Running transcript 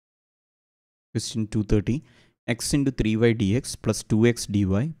Question 230. X into 3y dx plus 2x dy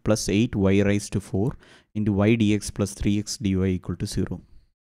plus 8y raised to 4 into y dx plus 3x dy equal to 0.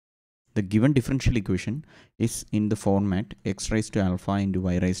 The given differential equation is in the format x raised to alpha into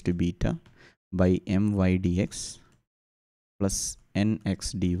y raised to beta by my dx plus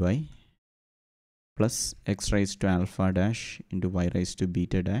nx dy plus x raised to alpha dash into y raised to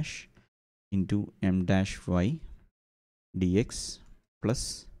beta dash into m dash y dx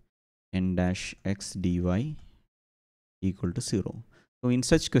plus n dash x dy equal to 0. So in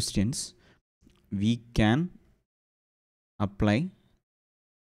such questions, we can apply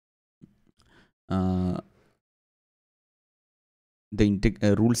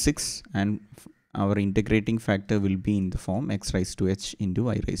the rule 6, and our integrating factor will be in the form x raised to h into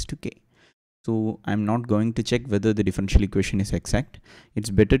y raised to k. So I'm not going to check whether the differential equation is exact.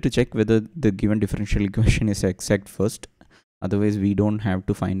 It's better to check whether the given differential equation is exact first. Otherwise, we don't have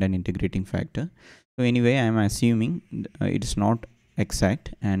to find an integrating factor. So anyway, I'm assuming it is not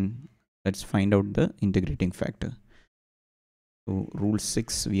exact, and let's find out the integrating factor. So rule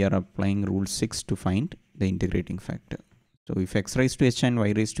 6, we are applying rule 6 to find the integrating factor. So if x raised to h and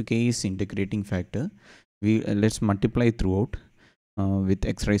y raised to k is integrating factor, we let's multiply throughout with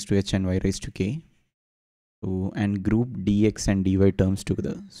x raised to h and y raised to k. So and group dx and dy terms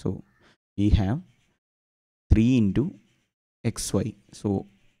together. So we have 3 into xy. So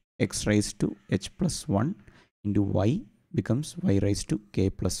x raised to h plus 1 into y becomes y raised to k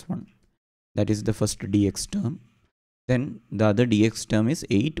plus 1. That is the first dx term. Then the other dx term is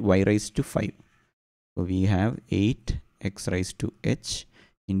 8y raised to 5. So we have 8x raised to h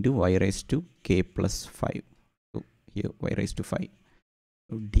into y raised to k plus 5. So here y raised to 5.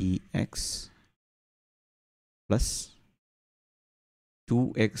 So dx plus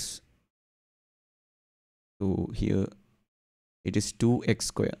 2x. So here it is 2x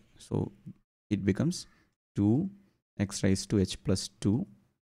square. So it becomes 2x raised to h plus 2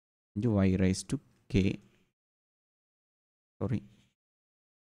 into y raised to k. Sorry.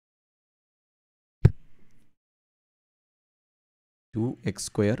 2x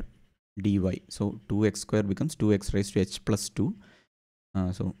square dy. So 2x square becomes 2x raised to h plus 2.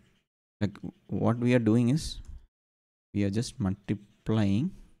 So like what we are doing is we are just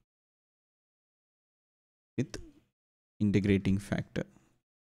multiplying with integrating factor.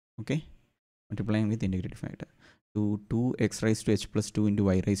 Okay, multiplying with integrating factor. So 2x raised to h plus 2 into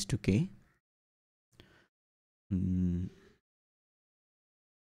y raised to k.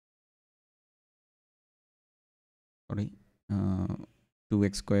 Sorry,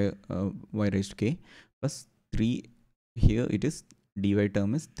 2x square y raised to k plus 3. Here it is dy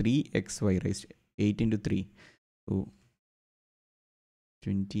term is 3xy raised to 8 into 3. So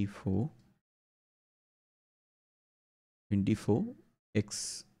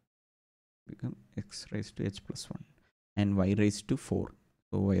 24x become x raised to h plus 1 and y raised to 4.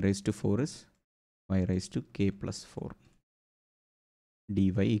 So y raised to 4 is y raised to k plus 4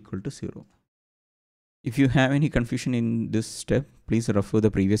 dy equal to 0. If you have any confusion in this step, please refer the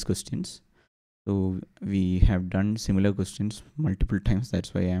previous questions. So we have done similar questions multiple times.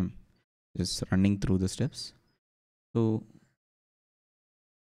 That's why I'm just running through the steps. So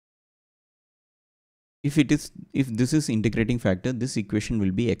if this is integrating factor, this equation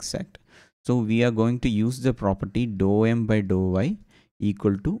will be exact. So we are going to use the property dou m by dou y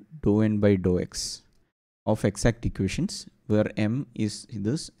equal to dou n by dou x of exact equations, where m is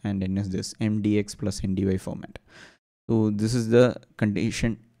this and n is this, m dx plus n dy format. So this is the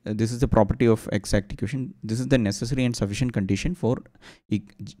condition. This is the property of exact equation. This is the necessary and sufficient condition for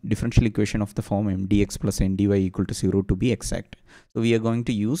differential equation of the form m dx plus n dy equal to 0 to be exact. So we are going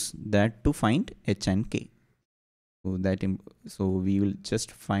to use that to find h and k. So we will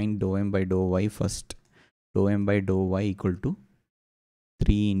just find dou m by dou y first. Dou m by dou y equal to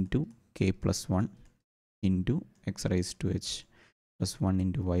 3 into k plus 1 into x raised to h plus 1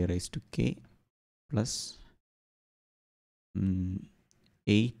 into y raised to k plus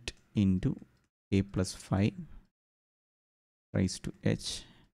 8 into k plus 5 raised to h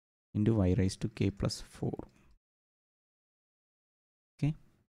into y raised to k plus 4. Okay,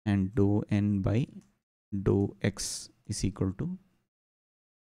 and dou n by dou x is equal to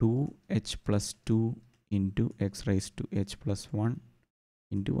 2h plus 2 into x raised to h plus 1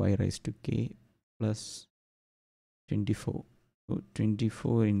 into y raised to k plus 24. So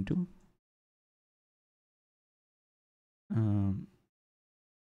 24 into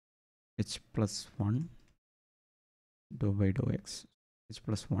h plus 1 dou by dou x, h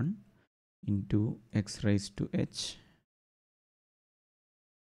plus 1 into x raised to h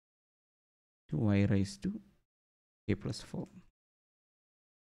to y raised to k plus 4.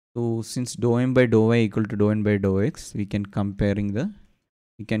 So since dou m by dou y equal to dou n by dou x, we can compare the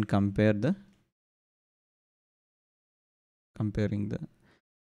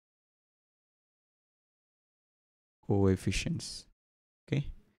coefficients. Okay,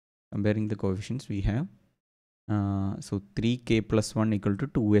 comparing the coefficients we have. So 3k plus 1 equal to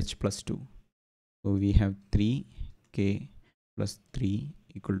 2h plus 2. So we have 3k plus 3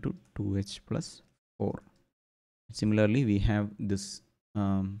 equal to 2h plus 4. Similarly, we have this.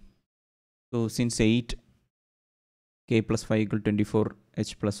 So since 8k plus 5 equal to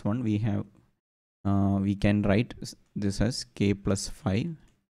 24h plus 1, we can write this as k plus 5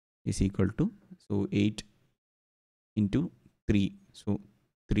 is equal to, so 8 into 3, so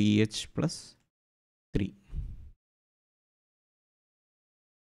 3h plus 3.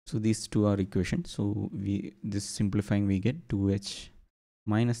 So these two are equations. So this simplifying we get 2h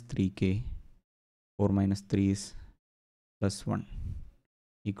minus 3k, 4 minus 3 is plus 1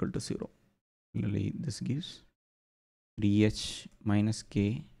 equal to 0. Similarly, this gives 3h minus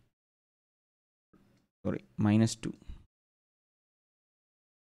k, minus 2.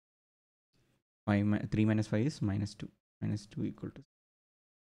 3 minus 5 is minus 2. Minus 2 equal to.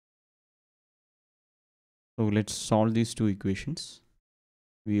 So let's solve these two equations.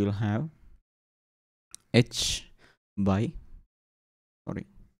 We will have h by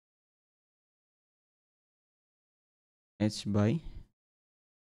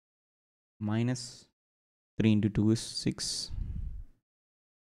minus 3 into 2 is 6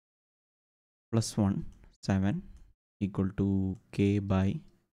 plus 1 7 equal to k by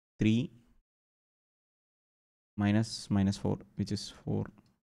 3 minus 4, which is 4,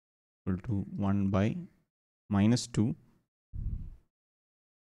 equal to 1 by minus 2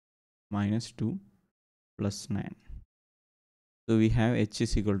 plus 9. So we have h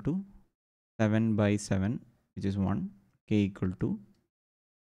is equal to 7 by 7, which is 1, k equal to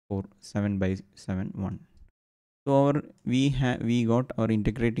 4, 7 by 7, 1. So we got our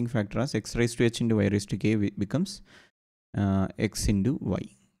integrating factor as x raised to h into y raised to k becomes x into y.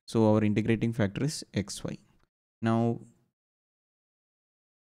 So our integrating factor is xy. Now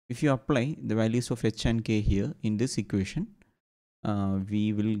if you apply the values of h and k here in this equation,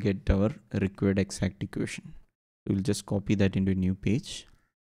 we will get our required exact equation. We will just copy that into a new page.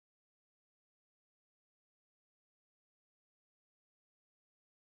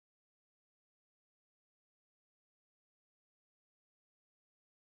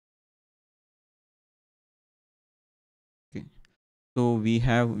 Okay, so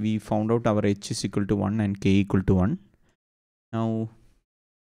we found out our h is equal to 1 and k equal to 1. Now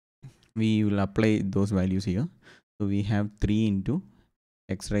we will apply those values here. So we have 3 into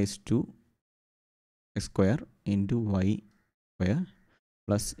x raised to x square into y square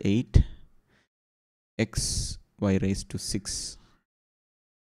plus 8 x y raised to 6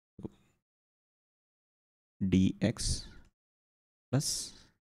 dx plus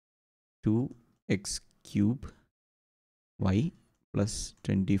 2x cube y plus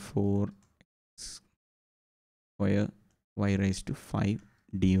 24 square y raised to 5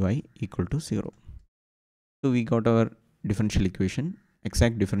 dy equal to 0. So we got our differential equation,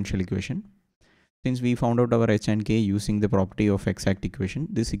 exact differential equation. Since we found out our h and k using the property of exact equation,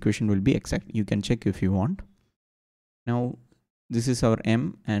 this equation will be exact. You can check if you want. Now this is our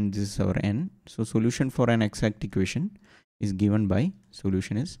m and this is our n. So solution for an exact equation is given by,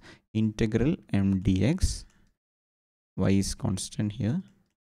 solution is integral m dx, y is constant here,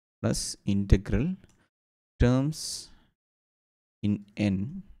 plus integral terms in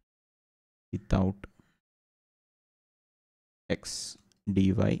n without x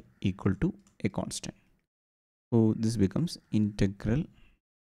dy equal to a constant. So this becomes integral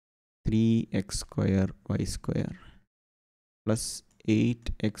 3x square y square plus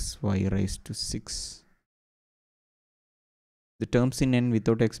 8xy raised to 6. The terms in n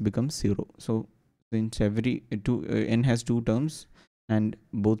without x becomes 0. So since every n has two terms and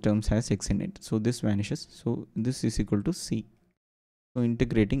both terms has x in it, so this vanishes. So this is equal to c. So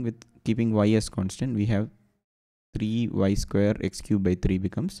integrating with keeping y as constant, we have 3y square x cube by 3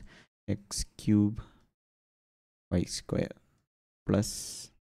 becomes x cube y square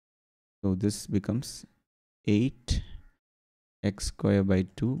plus, so this becomes 8 x square by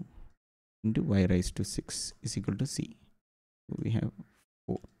 2 into y raised to 6 is equal to c. So we have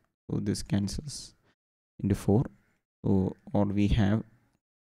 4. So this cancels into 4. So or we have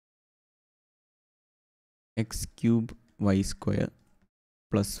x cube y square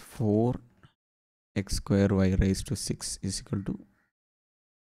plus 4 x square y raised to 6 is equal to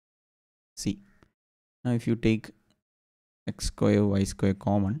c. Now if you take x square y square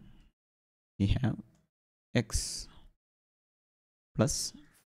common, we have x plus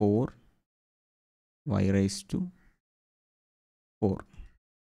 4 y raised to 4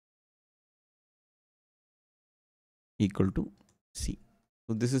 equal to C.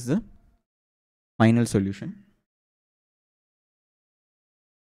 So this is the final solution.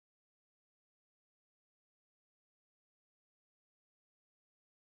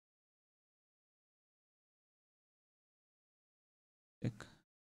 Check.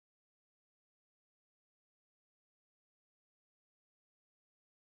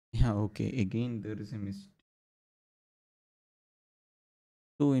 Yeah, okay. Again, there is a mistake.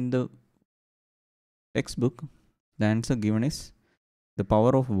 So in the textbook, the answer given is the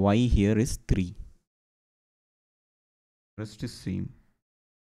power of y here is 3. Rest is same.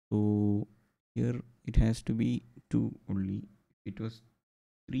 So here it has to be 2 only. If it was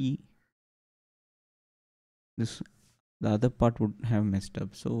 3, this the other part would have messed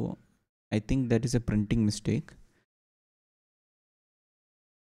up. So I think that is a printing mistake.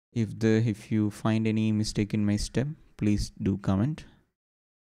 If you find any mistake in my step, please do comment.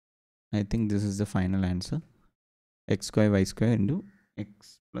 I think this is the final answer. X square y square into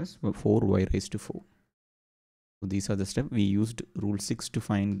x plus 4y raised to 4. So these are the steps. We used rule 6 to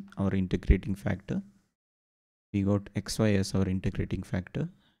find our integrating factor. We got xy as our integrating factor,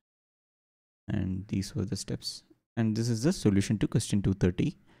 and these were the steps. And this is the solution to question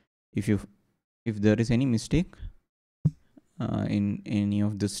 230. If there is any mistake in any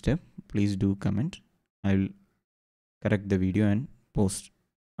of this step, please do comment. I will correct the video and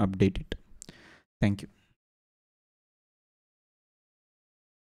update it. Thank you.